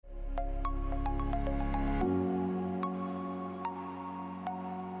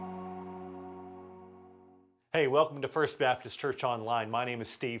Hey, welcome to First Baptist Church Online. My name is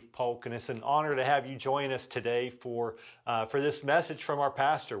Steve Polk, and it's an honor to have you join us today for this message from our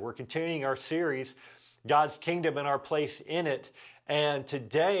pastor. We're continuing our series, God's Kingdom and Our Place in It, and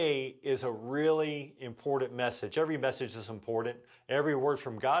today is a really important message. Every message is important. Every word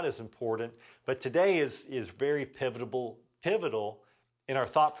from God is important, but today is very pivotal in our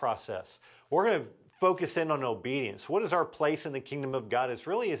thought process. We're going to focus in on obedience. What is our place in the kingdom of God? It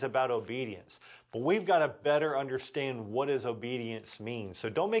really is about obedience. But we've got to better understand what does obedience mean. So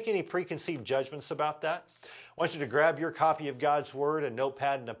don't make any preconceived judgments about that. I want you to grab your copy of God's Word, a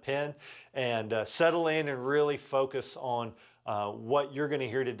notepad and a pen, and settle in and really focus on what you're going to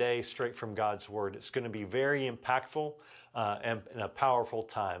hear today straight from God's Word. It's going to be very impactful and a powerful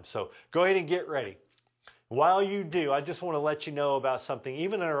time. So go ahead and get ready. While you do, I just want to let you know about something.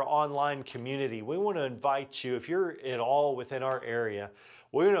 Even in our online community, we want to invite you, if you're at all within our area,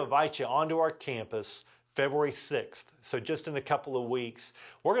 we're going to invite you onto our campus February 6th. So just in a couple of weeks,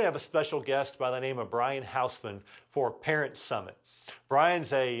 we're going to have a special guest by the name of Brian Hausman for a Parent Summit.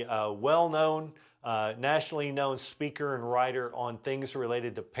 Brian's a well-known, nationally known speaker and writer on things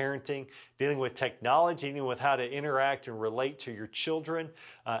related to parenting, dealing with technology, dealing with how to interact and relate to your children,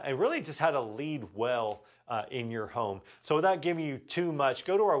 and really just how to lead well in your home. So without giving you too much,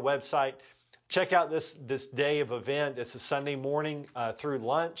 go to our website, check out this day of event. It's a Sunday morning through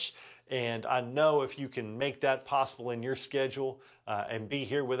lunch. And I know if you can make that possible in your schedule and be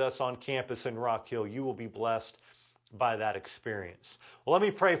here with us on campus in Rock Hill, you will be blessed by that experience. Well, let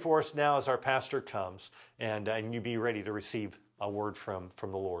me pray for us now as our pastor comes and you be ready to receive a word from the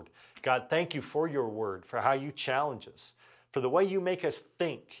Lord. God, thank you for your word, for how you challenge us, for the way you make us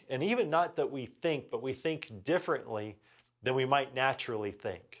think, and even not that we think, but we think differently than we might naturally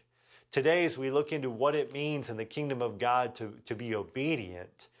think. Today, as we look into what it means in the kingdom of God to be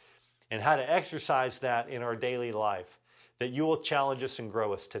obedient and how to exercise that in our daily life, that you will challenge us and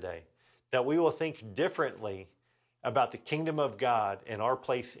grow us today, that we will think differently about the kingdom of God and our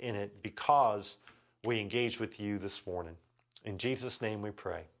place in it because we engage with you this morning. In Jesus' name we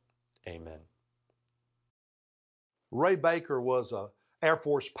pray. Amen. Ray Baker was an Air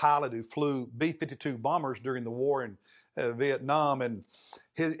Force pilot who flew B-52 bombers during the war in Vietnam, and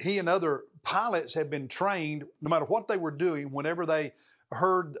he and other pilots had been trained, no matter what they were doing, whenever they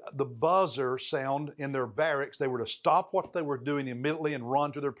heard the buzzer sound in their barracks, they were to stop what they were doing immediately and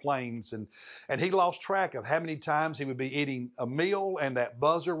run to their planes. And he lost track of how many times he would be eating a meal and that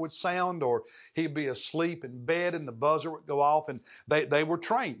buzzer would sound, or he'd be asleep in bed and the buzzer would go off. And they were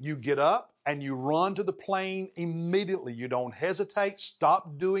trained. You get up and you run to the plane immediately. You don't hesitate.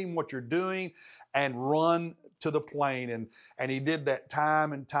 Stop doing what you're doing and run to the plane. And he did that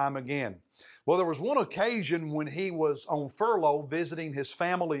time and time again. Well, there was one occasion when he was on furlough visiting his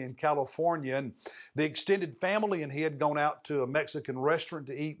family in California, and the extended family and he had gone out to a Mexican restaurant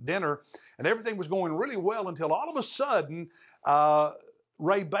to eat dinner, and everything was going really well until all of a sudden,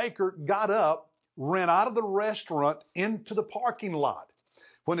 Ray Baker got up, ran out of the restaurant into the parking lot.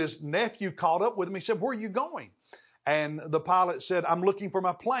 When his nephew caught up with him, he said, "Where are you going?" And the pilot said, "I'm looking for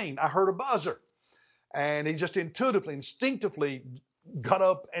my plane. I heard a buzzer." And he just instinctively got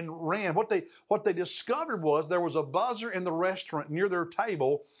up and ran. What they discovered was there was a buzzer in the restaurant near their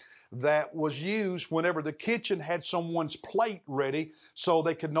table that was used whenever the kitchen had someone's plate ready, so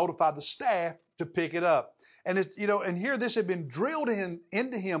they could notify the staff to pick it up. And and here this had been drilled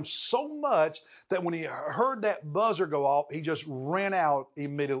into him so much that when he heard that buzzer go off, he just ran out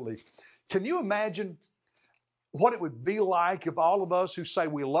immediately. Can you imagine what it would be like if all of us who say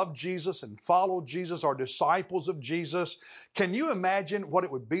we love Jesus and follow Jesus are disciples of Jesus? Can you imagine what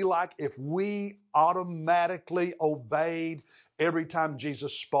it would be like if we automatically obeyed every time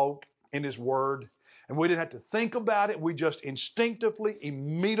Jesus spoke in His Word? And we didn't have to think about it. We just instinctively,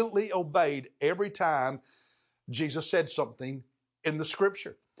 immediately obeyed every time Jesus said something in the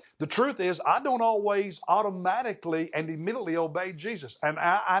Scripture. The truth is, I don't always automatically and immediately obey Jesus. And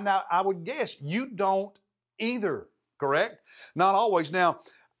I would guess you don't either, correct? Not always. Now,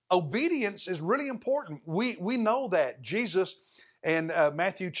 obedience is really important. We know that. Jesus in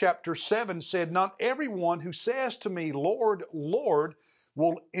Matthew chapter 7 said, "Not everyone who says to me, 'Lord, Lord,'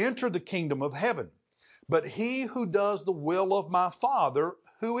 will enter the kingdom of heaven, but he who does the will of my Father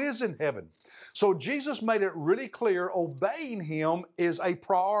who is in heaven." So Jesus made it really clear obeying Him is a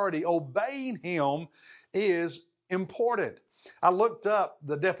priority. Obeying Him is important. I looked up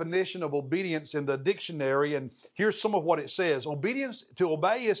the definition of obedience in the dictionary, and here's some of what it says. Obedience, to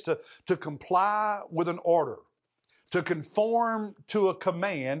obey, is to comply with an order, to conform to a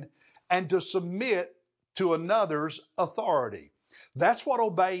command, and to submit to another's authority. That's what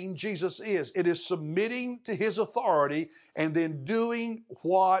obeying Jesus is. It is submitting to his authority and then doing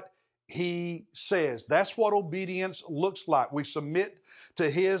what he says. That's what obedience looks like. We submit to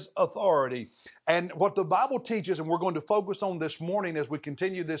his authority. And what the Bible teaches, and we're going to focus on this morning as we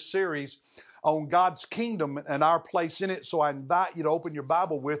continue this series on God's kingdom and our place in it. So I invite you to open your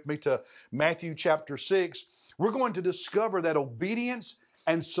Bible with me to Matthew chapter 6. We're going to discover that obedience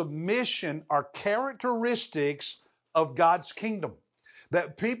and submission are characteristics of God's kingdom.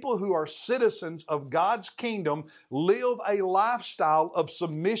 That people who are citizens of God's kingdom live a lifestyle of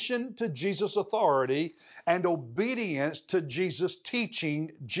submission to Jesus' authority and obedience to Jesus'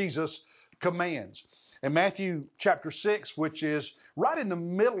 teaching, Jesus' commands. In Matthew chapter 6, which is right in the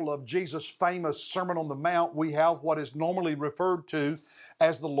middle of Jesus' famous Sermon on the Mount, we have what is normally referred to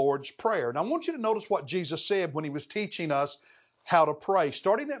as the Lord's Prayer. Now I want you to notice what Jesus said when he was teaching us how to pray.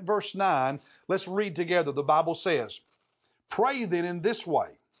 Starting at verse 9, let's read together. The Bible says, "Pray then in this way,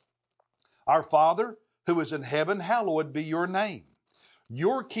 Our Father who is in heaven, hallowed be your name.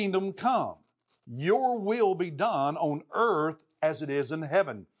 Your kingdom come, your will be done on earth as it is in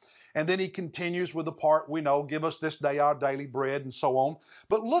heaven." And then he continues with the part we know, "Give us this day our daily bread," and so on.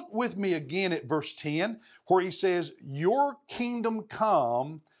 But look with me again at verse 10, where he says, "Your kingdom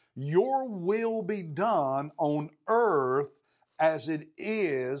come, your will be done on earth as it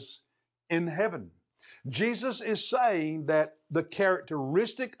is in heaven." Jesus is saying that the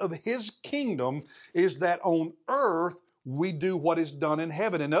characteristic of his kingdom is that on earth we do what is done in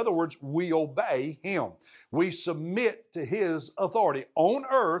heaven. In other words, we obey him. We submit to his authority on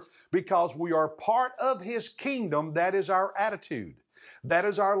earth because we are part of his kingdom. That is our attitude. That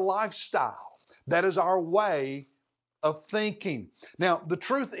is our lifestyle. That is our way of thinking. Now, the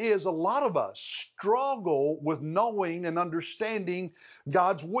truth is a lot of us struggle with knowing and understanding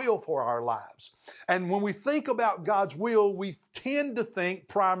God's will for our lives. And when we think about God's will, we tend to think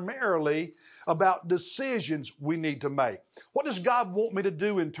primarily about decisions we need to make. What does God want me to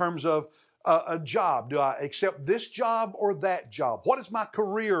do in terms of a job? Do I accept this job or that job? What is my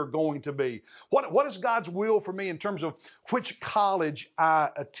career going to be? What is God's will for me in terms of which college I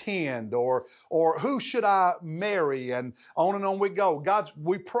attend, or who should I marry, and on we go.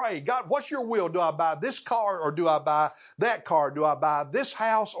 We pray, God, what's your will? Do I buy this car or do I buy that car? Do I buy this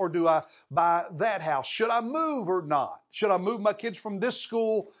house or do I buy that house? Should I move or not? Should I move my kids from this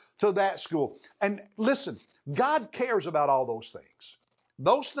school to that school? And listen, God cares about all those things.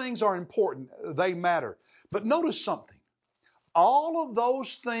 Those things are important. They matter. But notice something. All of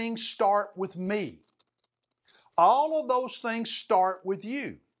those things start with me. All of those things start with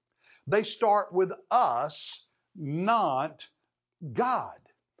you. They start with us, not God.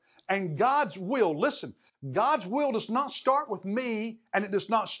 And God's will, listen, God's will does not start with me and it does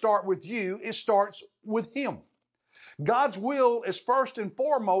not start with you. It starts with him. God's will is first and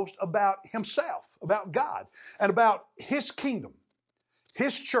foremost about himself, about God, and about his kingdom,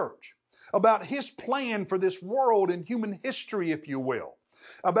 his church, about his plan for this world and human history, if you will,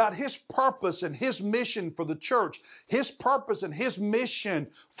 about his purpose and his mission for the church, his purpose and his mission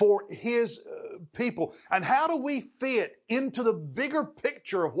for his people. And how do we fit into the bigger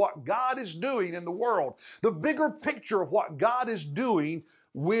picture of what God is doing in the world, the bigger picture of what God is doing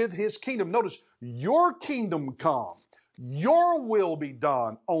with his kingdom? Notice, your kingdom come. Your will be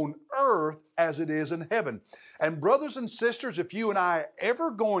done on earth as it is in heaven. And brothers and sisters, if you and I are ever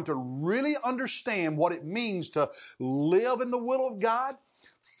going to really understand what it means to live in the will of God,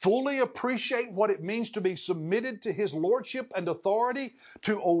 fully appreciate what it means to be submitted to his lordship and authority,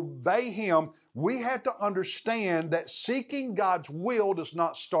 to obey him, we have to understand that seeking God's will does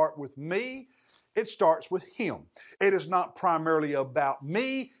not start with me. It starts with him. It is not primarily about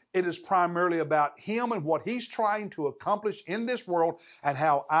me. It is primarily about him and what he's trying to accomplish in this world and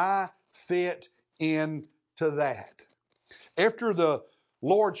how I fit into that. After the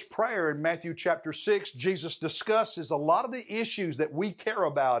Lord's Prayer in Matthew chapter 6, Jesus discusses a lot of the issues that we care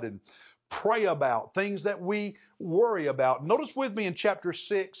about and pray about, things that we worry about. Notice with me in chapter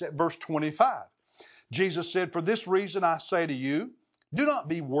 6 at verse 25. Jesus said, "For this reason I say to you, do not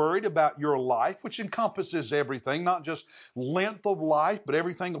be worried about your life," which encompasses everything, not just length of life, but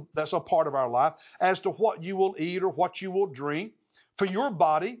everything that's a part of our life, "as to what you will eat or what you will drink. For your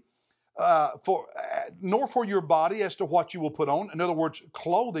body nor for your body as to what you will put on. In other words,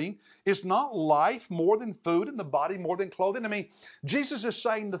 clothing. Is not life more than food and the body more than clothing? I mean, Jesus is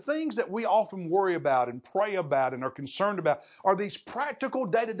saying the things that we often worry about and pray about and are concerned about are these practical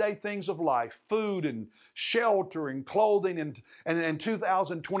day-to-day things of life, food and shelter and clothing. And in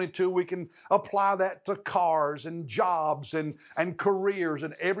 2022, we can apply that to cars and jobs and careers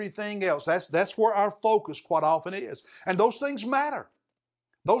and everything else. That's where our focus quite often is. And those things matter.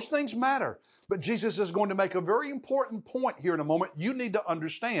 Those things matter. But Jesus is going to make a very important point here in a moment you need to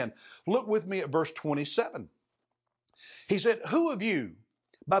understand. Look with me at verse 27. He said, who of you,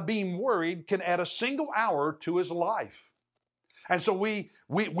 by being worried, can add a single hour to his life? And so we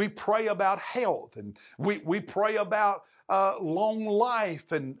pray about health, and we pray about long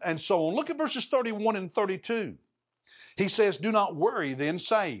life and so on. Look at verses 31 and 32. He says, do not worry then,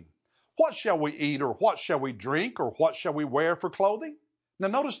 saying, what shall we eat, or what shall we drink, or what shall we wear for clothing? Now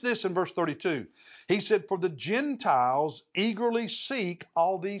notice this in verse 32. He said, for the Gentiles eagerly seek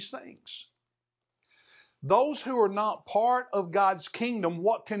all these things. Those who are not part of God's kingdom,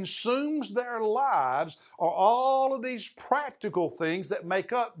 what consumes their lives are all of these practical things that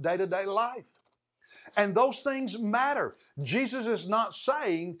make up day-to-day life. And those things matter. Jesus is not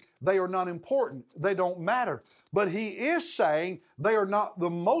saying they are not important. They don't matter. But He is saying they are not the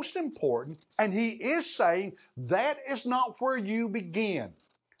most important. And He is saying that is not where you begin.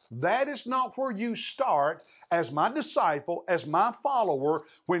 That is not where you start as my disciple, as my follower,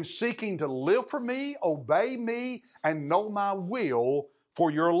 when seeking to live for me, obey me, and know my will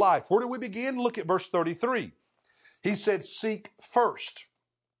for your life. Where do we begin? Look at verse 33. He said, seek first.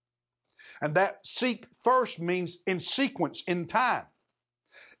 And that seek first means in sequence, in time.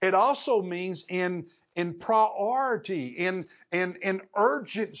 It also means in priority, in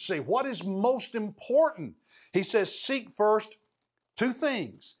urgency. What is most important? He says, seek first two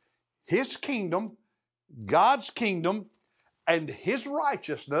things. His kingdom, God's kingdom, and His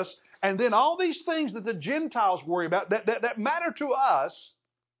righteousness. And then all these things that the Gentiles worry about that matter to us,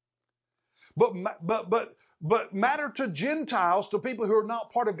 but matter to Gentiles, to people who are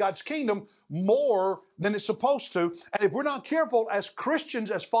not part of God's kingdom, more than it's supposed to. And if we're not careful as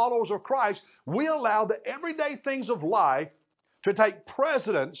Christians, as followers of Christ, we allow the everyday things of life to take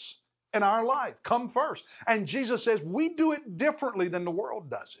precedence in our life, come first. And Jesus says we do it differently than the world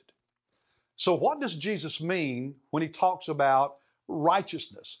does it. So what does Jesus mean when He talks about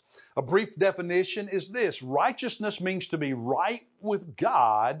righteousness? A brief definition is this. Righteousness means to be right with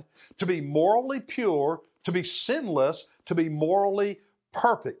God, to be morally pure, to be sinless, to be morally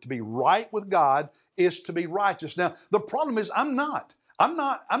perfect. To be right with God is to be righteous. Now, the problem is I'm not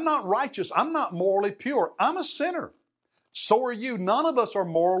righteous. I'm not morally pure. I'm a sinner. So are you. None of us are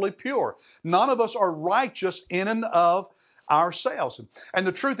morally pure. None of us are righteous in and of ourselves. And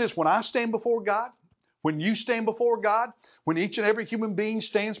the truth is, when I stand before God, when you stand before God, when each and every human being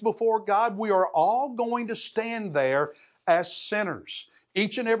stands before God, we are all going to stand there as sinners.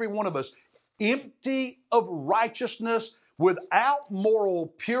 Each and every one of us, empty of righteousness, without moral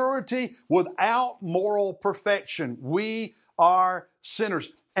purity, without moral perfection. We are sinners.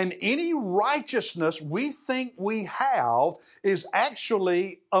 And any righteousness we think we have is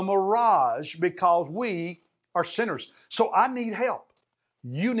actually a mirage because we are sinners. So I need help.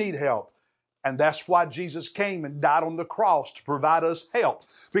 You need help. And that's why Jesus came and died on the cross, to provide us help,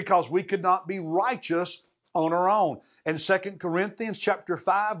 because we could not be righteous on our own. In 2 Corinthians chapter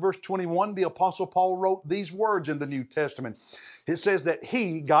 5, verse 21, the Apostle Paul wrote these words in the New Testament. It says that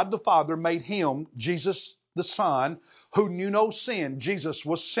He, God the Father, made Him, Jesus the Son, who knew no sin. Jesus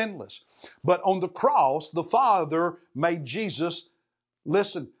was sinless. But on the cross, the Father made Jesus,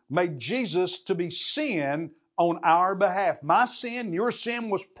 made Jesus to be sin on our behalf. My sin, your sin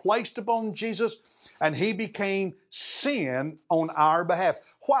was placed upon Jesus, and He became sin on our behalf.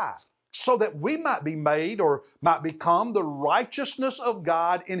 Why? So that we might be made, or might become, the righteousness of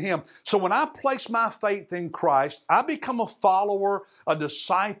God in Him. So when I place my faith in Christ, I become a follower, a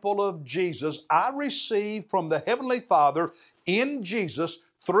disciple of Jesus. I receive from the Heavenly Father in Jesus,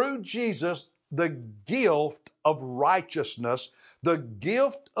 through Jesus, the gift of righteousness, the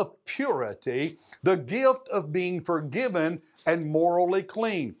gift of purity, the gift of being forgiven and morally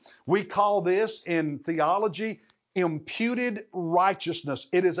clean. We call this in theology imputed righteousness.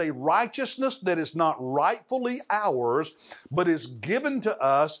 It is a righteousness that is not rightfully ours, but is given to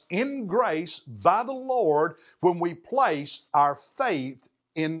us in grace by the Lord when we place our faith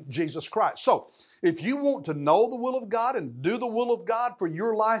in Jesus Christ. So, if you want to know the will of God and do the will of God for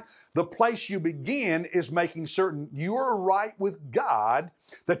your life, the place you begin is making certain you are right with God,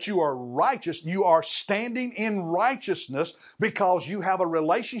 that you are righteous. You are standing in righteousness because you have a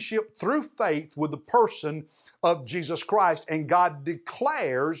relationship through faith with the person of Jesus Christ, and God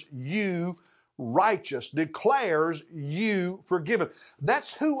declares you righteous, declares you forgiven.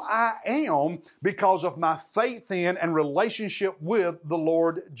 That's who I am because of my faith in and relationship with the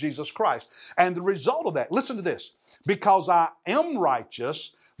Lord Jesus Christ. And the result of that, listen to this, because I am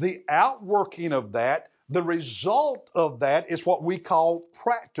righteous, the outworking of that, the result of that is what we call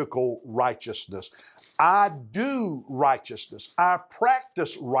practical righteousness. I do righteousness. I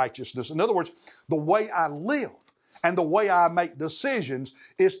practice righteousness. In other words, the way I live and the way I make decisions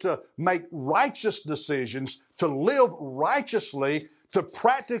is to make righteous decisions, to live righteously, to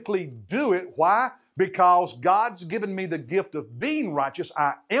practically do it. Why? Because God's given me the gift of being righteous.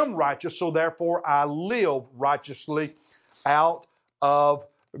 I am righteous, so therefore I live righteously out of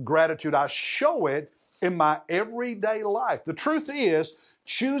gratitude. I show it in my everyday life. The truth is,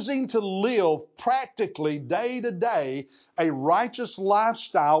 choosing to live practically day to day a righteous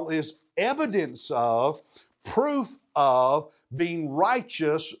lifestyle is evidence of, proof of being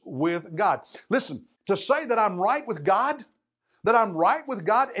righteous with God. Listen, to say that I'm right with God,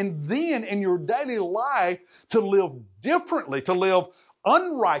 and then in your daily life to live differently, to live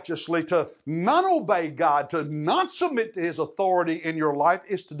unrighteously, to not obey God, to not submit to His authority in your life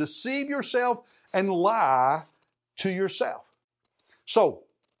is to deceive yourself and lie to yourself. So,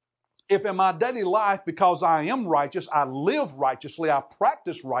 if in my daily life, because I am righteous, I live righteously, I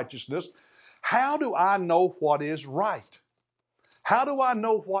practice righteousness, how do I know what is right? How do I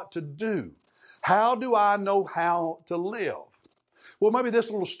know what to do? How do I know how to live? Well, maybe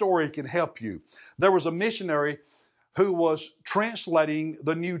this little story can help you. There was a missionary who was translating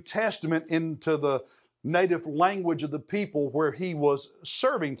the New Testament into the native language of the people where he was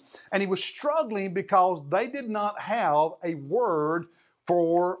serving. And he was struggling because they did not have a word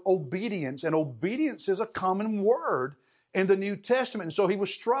for obedience. And obedience is a common word in the New Testament. And so he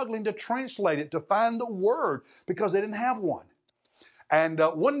was struggling to translate it, to find the word, because they didn't have one. And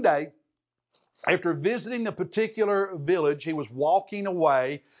one day, after visiting a particular village, he was walking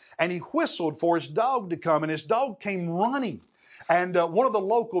away and he whistled for his dog to come, and his dog came running. And one of the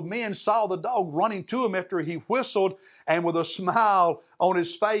local men saw the dog running to him after he whistled, and with a smile on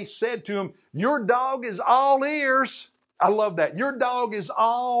his face said to him, "Your dog is all ears." I love that. Your dog is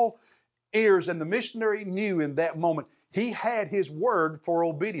all ears. And the missionary knew in that moment he had his word for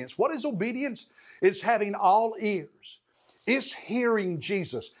obedience. What is obedience? It's having all ears. It's hearing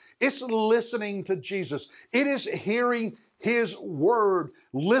Jesus. It's listening to Jesus. It is hearing His word,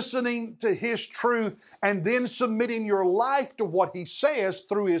 listening to His truth, and then submitting your life to what He says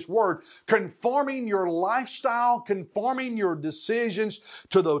through His word, conforming your lifestyle, conforming your decisions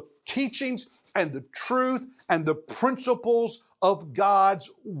to the teachings and the truth and the principles of God's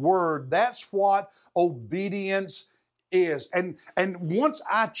word. That's what obedience is. And once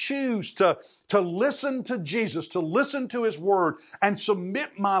I choose to listen to Jesus, to listen to His word and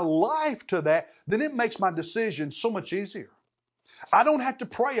submit my life to that, then it makes my decision so much easier. I don't have to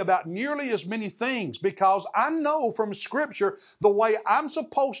pray about nearly as many things because I know from Scripture the way I'm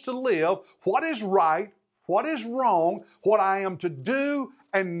supposed to live, what is right, what is wrong, what I am to do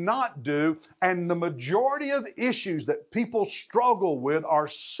and not do, and the majority of issues that people struggle with are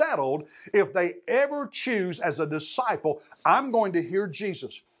settled if they ever choose as a disciple, I'm going to hear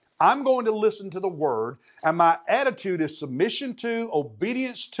Jesus. I'm going to listen to the Word, and my attitude is submission to,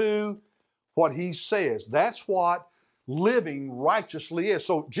 obedience to what He says. That's what living righteously is.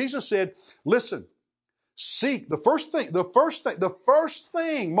 So Jesus said, listen, seek the first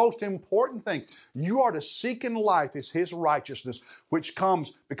thing, most important thing you are to seek in life is His righteousness, which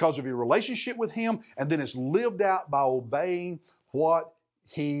comes because of your relationship with Him and then is lived out by obeying what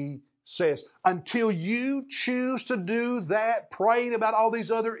He says. Until you choose to do that, praying about all these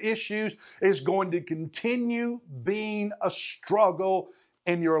other issues is going to continue being a struggle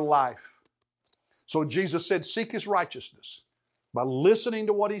in your life. So Jesus said, seek His righteousness by listening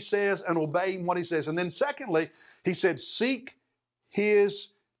to what He says and obeying what He says. And then secondly, He said, seek His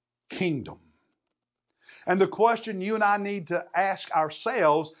kingdom. And the question you and I need to ask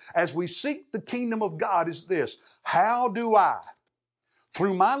ourselves as we seek the kingdom of God is this: how do I,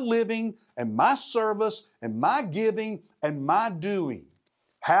 through my living and my service and my giving and my doing,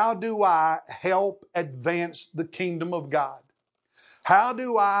 how do I help advance the kingdom of God? How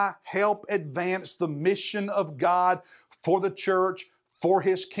do I help advance the mission of God for the church, for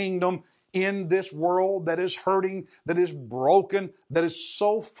His kingdom in this world that is hurting, that is broken, that is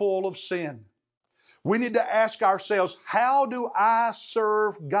so full of sin. We need to ask ourselves, how do I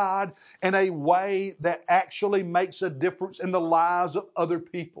serve God in a way that actually makes a difference in the lives of other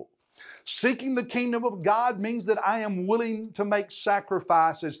people? Seeking the kingdom of God means that I am willing to make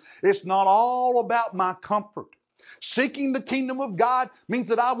sacrifices. It's not all about my comfort. Seeking the kingdom of God means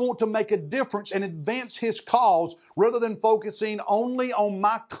that I want to make a difference and advance His cause rather than focusing only on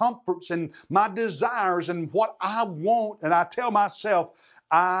my comforts and my desires and what I want. And I tell myself,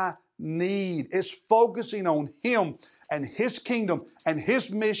 I need. It's focusing on Him and His kingdom and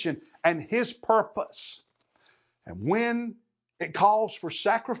His mission and His purpose. And when it calls for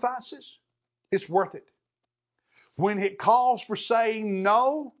sacrifices, it's worth it. When it calls for saying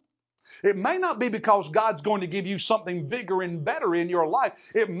no, it may not be because God's going to give you something bigger and better in your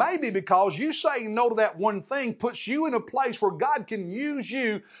life. It may be because you saying no to that one thing puts you in a place where God can use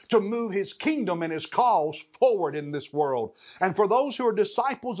you to move His kingdom and His cause forward in this world. And for those who are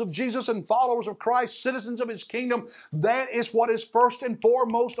disciples of Jesus and followers of Christ, citizens of His kingdom, that is what is first and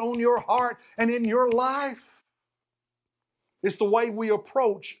foremost on your heart and in your life. It's the way we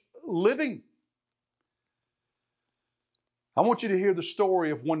approach living. I want you to hear the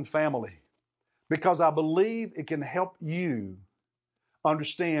story of one family because I believe it can help you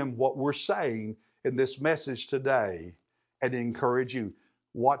understand what we're saying in this message today and encourage you.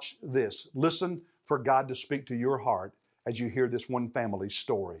 Watch this. Listen for God to speak to your heart as you hear this one family's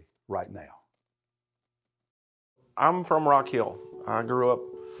story right now. I'm from Rock Hill. I grew up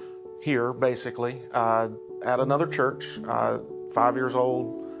here, basically, at another church. 5 years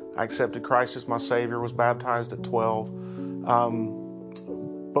old, I accepted Christ as my Savior, was baptized at 12.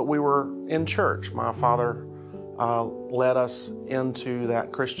 But we were in church. My father led us into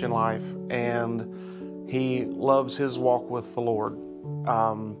that Christian life, and he loves his walk with the Lord.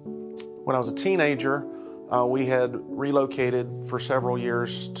 When I was a teenager, we had relocated for several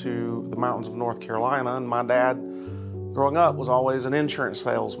years to the mountains of North Carolina, and my dad, growing up, was always an insurance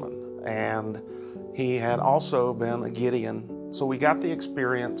salesman, and he had also been a Gideon. So we got the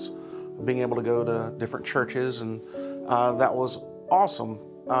experience of being able to go to different churches, and that was awesome.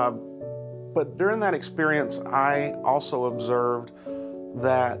 But during that experience, I also observed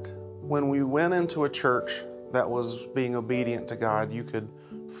that when we went into a church that was being obedient to God, you could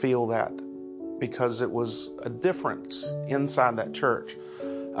feel that because it was a difference inside that church.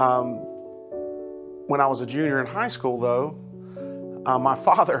 When I was a junior in high school, though, my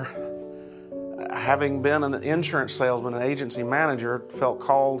father, having been an insurance salesman and agency manager, felt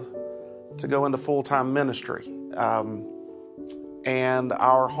called to go into full-time ministry. And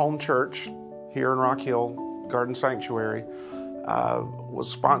our home church here in Rock Hill, Garden Sanctuary,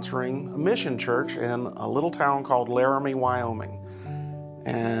 was sponsoring a mission church in a little town called Laramie, Wyoming.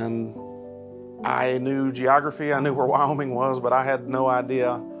 And I knew geography, I knew where Wyoming was, but I had no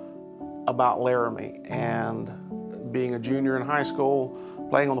idea about Laramie. And being a junior in high school,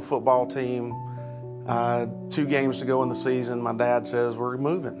 playing on the football team, 2 games to go in the season, my dad says, we're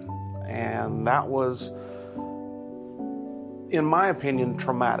moving. And that was, in my opinion,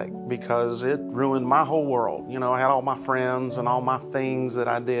 traumatic because it ruined my whole world. You know, I had all my friends and all my things that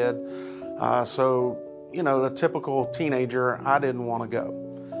I did. So, you know, a typical teenager, I didn't want to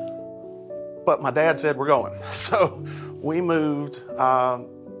go. But my dad said, we're going. So we moved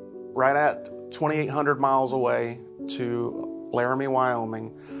right at 2,800 miles away to Laramie,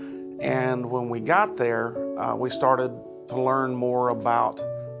 Wyoming. And when we got there, we started to learn more about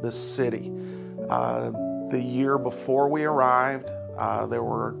this city. The year before we arrived, there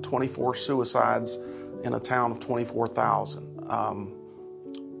were 24 suicides in a town of 24,000.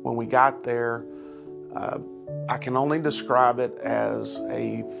 When we got there, I can only describe it as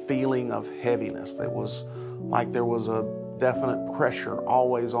a feeling of heaviness. It was like there was a definite pressure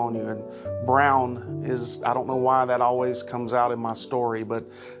always on you. And brown is, I don't know why that always comes out in my story, but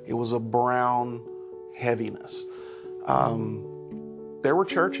it was a brown heaviness. There were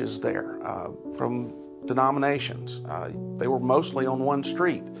churches there from denominations. They were mostly on one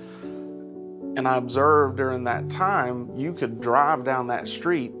street. And I observed during that time, you could drive down that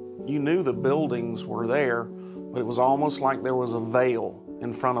street, you knew the buildings were there, but it was almost like there was a veil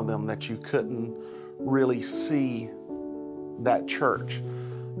in front of them that you couldn't really see that church.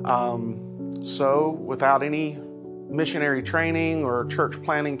 So without any missionary training or church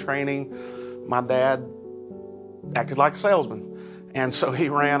planning training, my dad acted like a salesman. And so he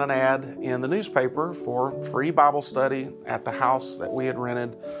ran an ad in the newspaper for free Bible study at the house that we had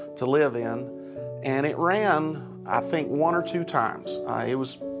rented to live in. And it ran, I think, 1 or 2 times.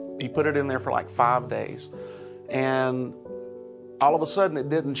 He put it in there for like 5 days. And all of a sudden it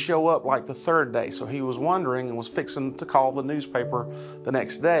didn't show up like the third day. So he was wondering and was fixing to call the newspaper the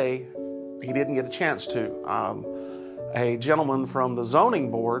next day. He didn't get a chance to. A gentleman from the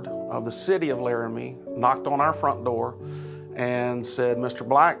zoning board of the city of Laramie knocked on our front door and said, "Mr.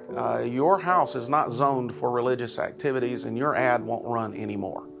 Black, your house is not zoned for religious activities and your ad won't run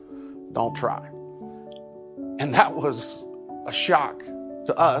anymore. Don't try." And that was a shock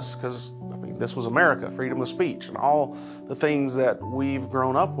to us because, I mean, this was America, freedom of speech and all the things that we've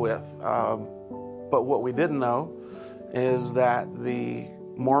grown up with. But what we didn't know is that the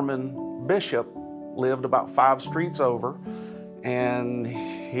Mormon bishop lived about 5 streets over, and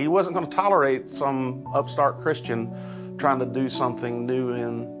he wasn't going to tolerate some upstart Christian trying to do something new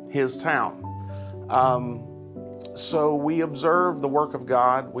in his town. So we observed the work of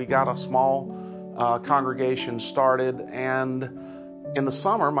God. We got a small congregation started, and in the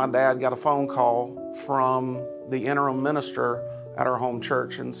summer, my dad got a phone call from the interim minister at our home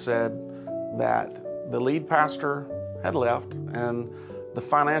church and said that the lead pastor had left, and the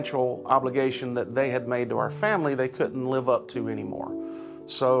financial obligation that they had made to our family, they couldn't live up to anymore.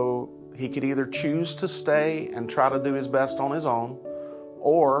 So he could either choose to stay and try to do his best on his own,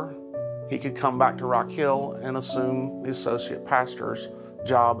 or he could come back to Rock Hill and assume the associate pastor's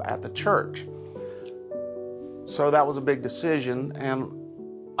job at the church. So that was a big decision, and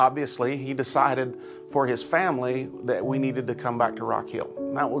obviously he decided for his family that we needed to come back to Rock Hill.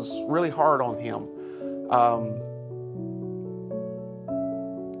 And that was really hard on him.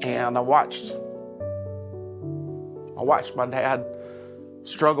 And I watched my dad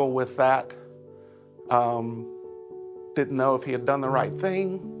struggle with that. Didn't know if he had done the right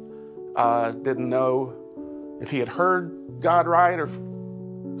thing. Didn't know if he had heard God right.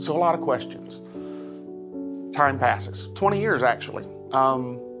 So a lot of questions. Time passes. 20 years, actually.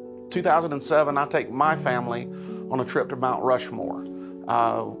 2007, I take my family on a trip to Mount Rushmore.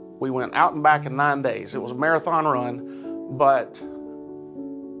 We went out and back in 9 days. It was a marathon run, but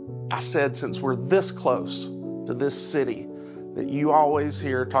I said, since we're this close to this city that you always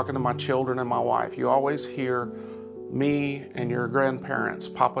hear, talking to my children and my wife, you always hear me and your grandparents,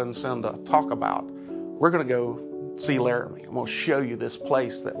 Papa and Cinda, talk about, we're going to go see Laramie. I'm going to show you this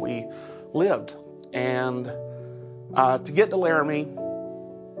place that we lived. And to get to Laramie,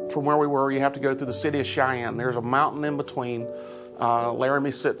 from where we were, you have to go through the city of Cheyenne. There's a mountain in between.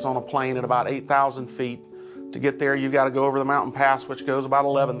 Laramie sits on a plain at about 8,000 feet. To get there, you've got to go over the mountain pass, which goes about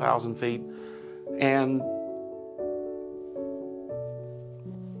 11,000 feet. And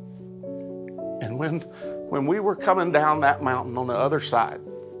when we were coming down that mountain on the other side,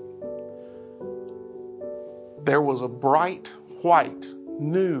 there was a bright, white,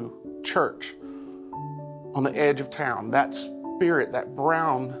 new church on the edge of town. That spirit, that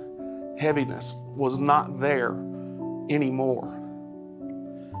brown heaviness was not there anymore.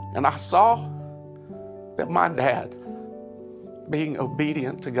 And I saw that my dad, being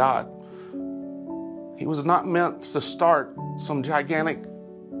obedient to God, he was not meant to start some gigantic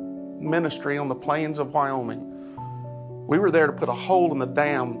ministry on the plains of Wyoming. We were there to put a hole in the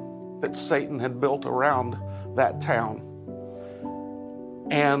dam that Satan had built around that town.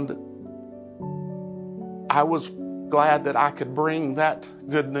 And I was glad that I could bring that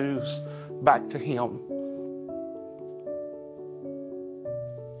good news back to him.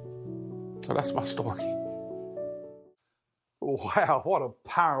 So that's my story. Wow, what a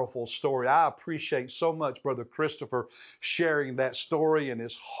powerful story. I appreciate so much Brother Christopher sharing that story and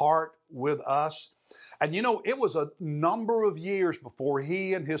his heart with us. And you know, it was a number of years before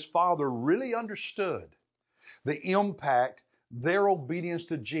he and his father really understood the impact their obedience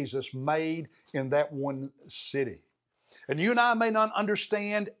to Jesus made in that one city. And you and I may not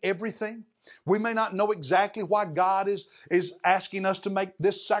understand everything. We may not know exactly why God is asking us to make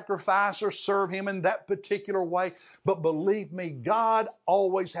this sacrifice or serve Him in that particular way. But believe me, God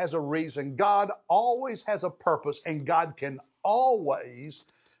always has a reason. God always has a purpose, and God can always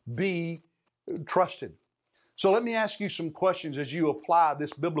be trusted. So let me ask you some questions as you apply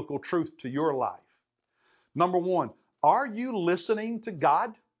this biblical truth to your life. Number one, are you listening to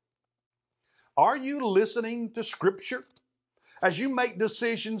God? Are you listening to Scripture? As you make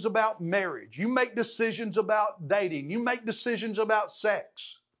decisions about marriage, you make decisions about dating, you make decisions about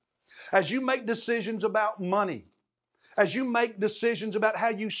sex, as you make decisions about money, as you make decisions about how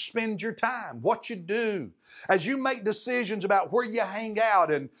you spend your time, what you do, as you make decisions about where you hang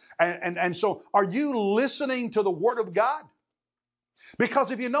out, and so are you listening to the Word of God?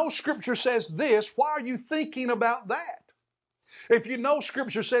 Because if you know Scripture says this, why are you thinking about that? If you know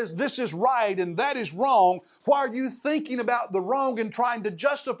Scripture says this is right and that is wrong, why are you thinking about the wrong and trying to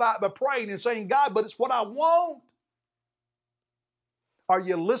justify it by praying and saying, God, but it's what I want? Are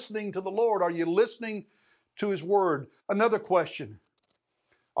you listening to the Lord? Are you listening to His Word? Another question.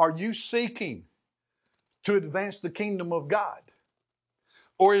 Are you seeking to advance the kingdom of God?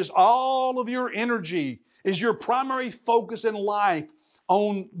 Or is all of your energy, is your primary focus in life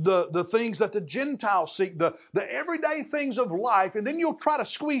on the things that the Gentiles seek, the everyday things of life, and then you'll try to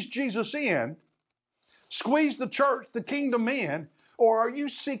squeeze Jesus in, squeeze the church, the kingdom in? Or are you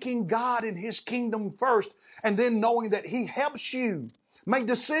seeking God and His kingdom first, and then knowing that He helps you make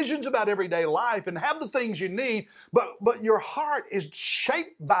decisions about everyday life and have the things you need, but your heart is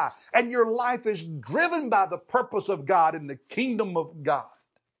shaped by and your life is driven by the purpose of God and the kingdom of God?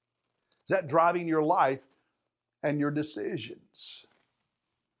 Is that driving your life and your decisions?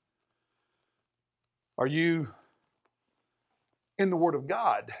 Are you in the Word of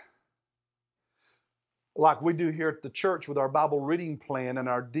God? Like we do here at the church with our Bible reading plan and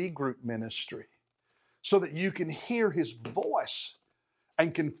our D group ministry, so that you can hear His voice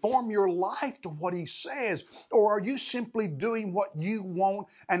and conform your life to what He says? Or are you simply doing what you want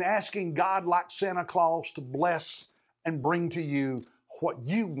and asking God, like Santa Claus, to bless and bring to you what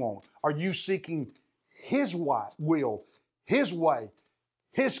you want? Are you seeking His will, His way,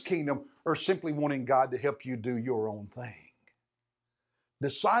 His kingdom, or simply wanting God to help you do your own thing?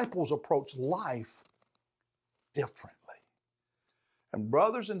 Disciples approach life differently. And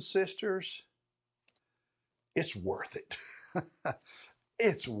brothers and sisters, it's worth it.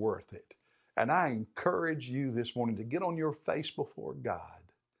 It's worth it. And I encourage you this morning to get on your face before God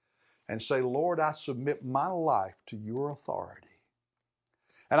and say, Lord, I submit my life to your authority.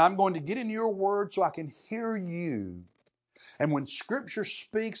 And I'm going to get in your word so I can hear you. And when Scripture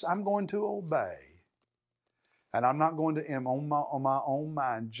speaks, I'm going to obey. And I'm not going to, on my own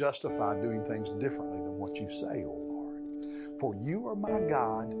mind, justify doing things differently than what you say, oh Lord. For you are my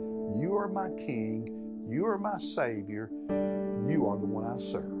God, you are my King, you are my Savior, you are the one I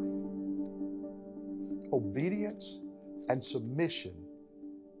serve. Obedience and submission,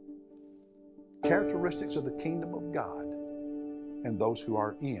 characteristics of the kingdom of God and those who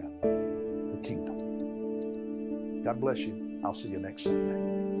are in the kingdom. God bless you. I'll see you next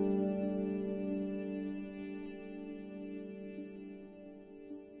Sunday.